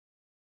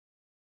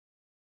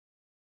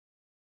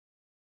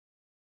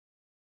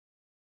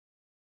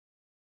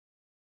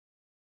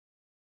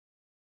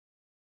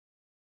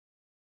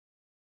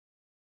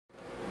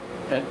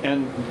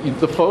And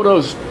the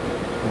photos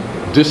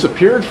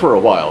disappeared for a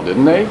while,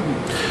 didn't they?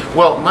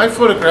 Well, my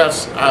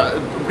photographs,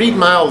 Reed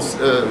Miles,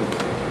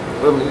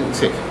 let me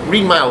see,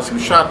 Reed Miles, who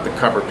shot the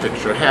cover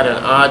picture, had an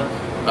odd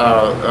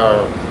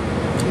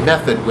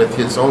method with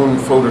his own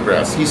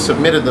photographs. He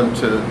submitted them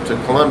to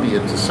Columbia,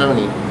 to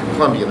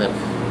Columbia, and then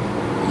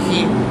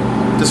he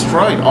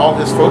destroyed all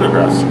his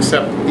photographs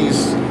except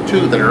these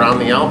two that are on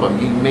the album.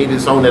 He made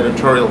his own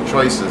editorial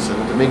choices,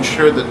 and to make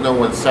sure that no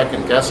one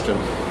second-guessed him,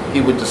 he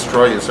would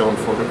destroy his own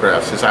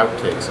photographs, his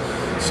outtakes.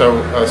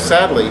 So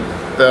sadly,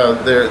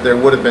 there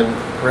would have been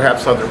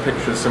perhaps other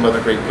pictures, some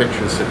other great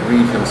pictures that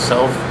Reed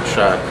himself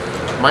shot.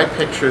 My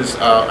pictures,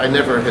 I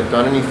never had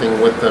done anything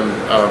with them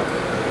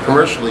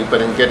commercially,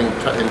 but in getting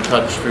in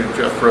touch through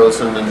Jeff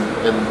Rosen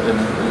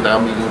and now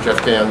meeting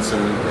Jeff Gans,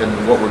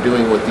 and what we're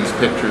doing with these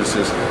pictures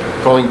is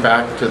going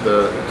back to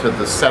the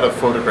set of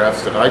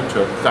photographs that I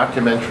took,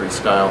 documentary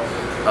style,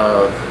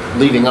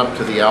 leading up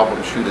to the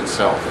album shoot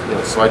itself. You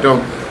know, so I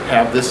don't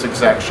have this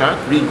exact shot.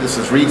 This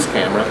is Reed's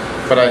camera,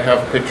 but I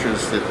have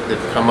pictures that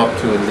come up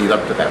to and lead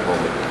up to that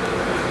moment.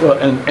 Well,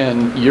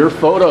 and your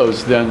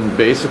photos then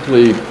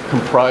basically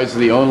comprise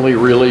the only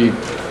really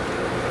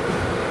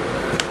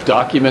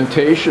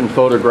documentation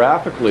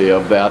photographically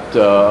of that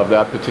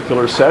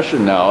particular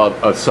session now,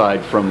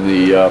 aside from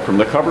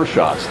the cover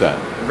shots. Then,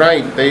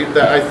 right?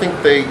 I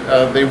think they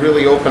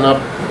really open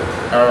up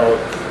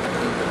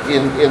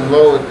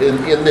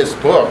in this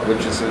book,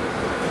 which is a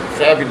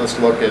fabulous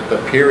look at the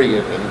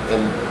period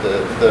and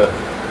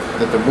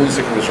that the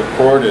music was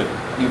recorded.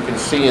 You can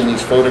see in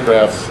these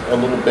photographs a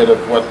little bit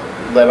of what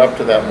led up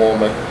to that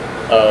moment.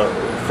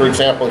 For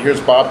example,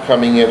 here's Bob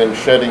coming in and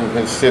shedding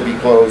his civvy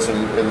clothes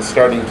and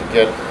starting to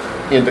get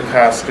into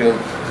costume.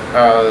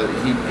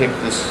 He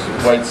picked this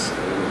white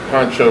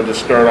poncho to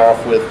start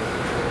off with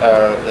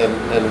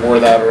and wore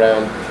that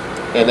around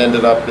and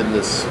ended up in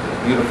this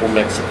beautiful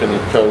Mexican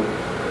coat.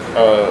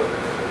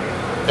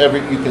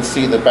 You can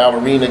see the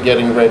ballerina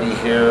getting ready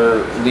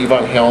here.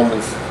 Levon Helm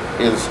is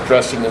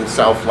dressing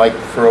himself like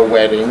for a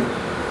wedding,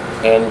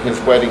 and his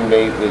wedding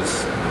mate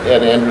was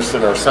Ed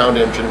Anderson, our sound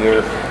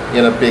engineer,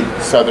 in a big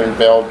Southern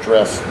Belle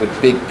dress with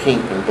big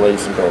pink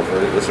emblazoned over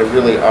it. It was a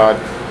really odd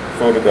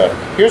photograph.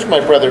 Here's my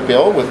brother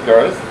Bill with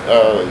Garth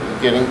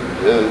getting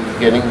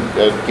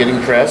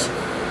dressed,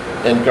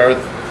 and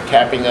Garth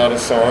tapping out a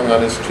song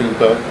on his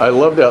tuba. I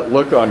love that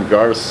look on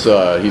Garth's.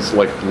 He's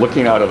like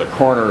looking out of the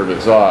corner of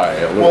his eye,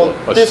 a little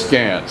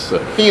askance.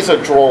 He's a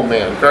droll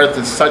man. Garth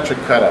is such a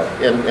cutout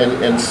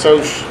and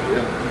so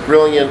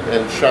brilliant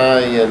and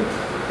shy, and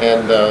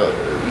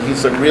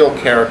he's a real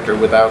character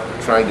without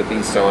trying to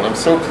be so. And I'm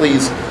so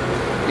pleased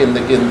in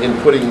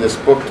putting this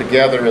book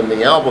together and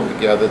the album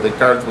together that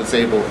Garth was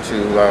able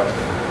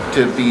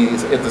to be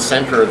at the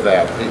center of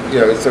that. You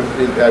know,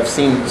 I've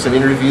seen some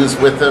interviews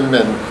with him,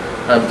 and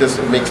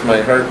it makes my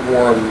heart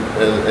warm,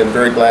 and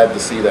very glad to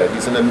see that.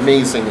 He's an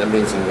amazing,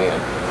 amazing man,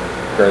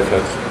 Garth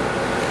Hudson.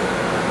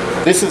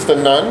 This is the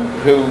nun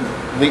who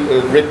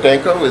Rick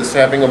Danko is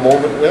having a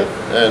moment with,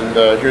 and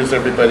here's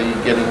everybody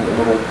getting a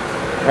little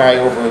high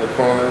over in the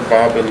corner,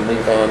 Bob and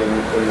Levon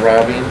and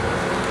Robbie.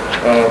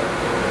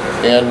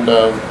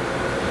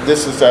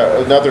 This is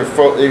another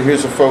photo.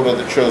 Here's a photo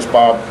that shows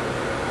Bob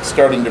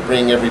starting to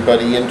bring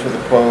everybody into the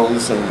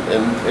pose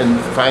and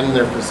finding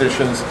their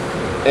positions.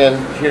 And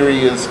here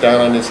he is down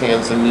on his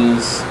hands and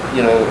knees,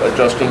 you know,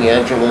 adjusting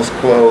Angela's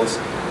clothes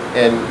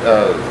and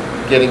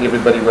getting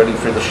everybody ready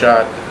for the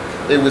shot.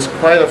 It was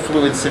quite a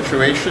fluid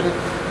situation.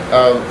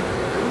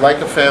 Like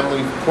a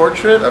family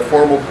portrait, a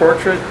formal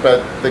portrait,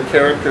 but the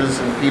characters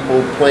and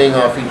people playing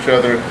off each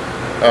other,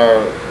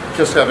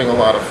 just having a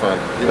lot of fun.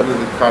 It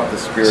really caught the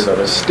spirit of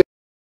it.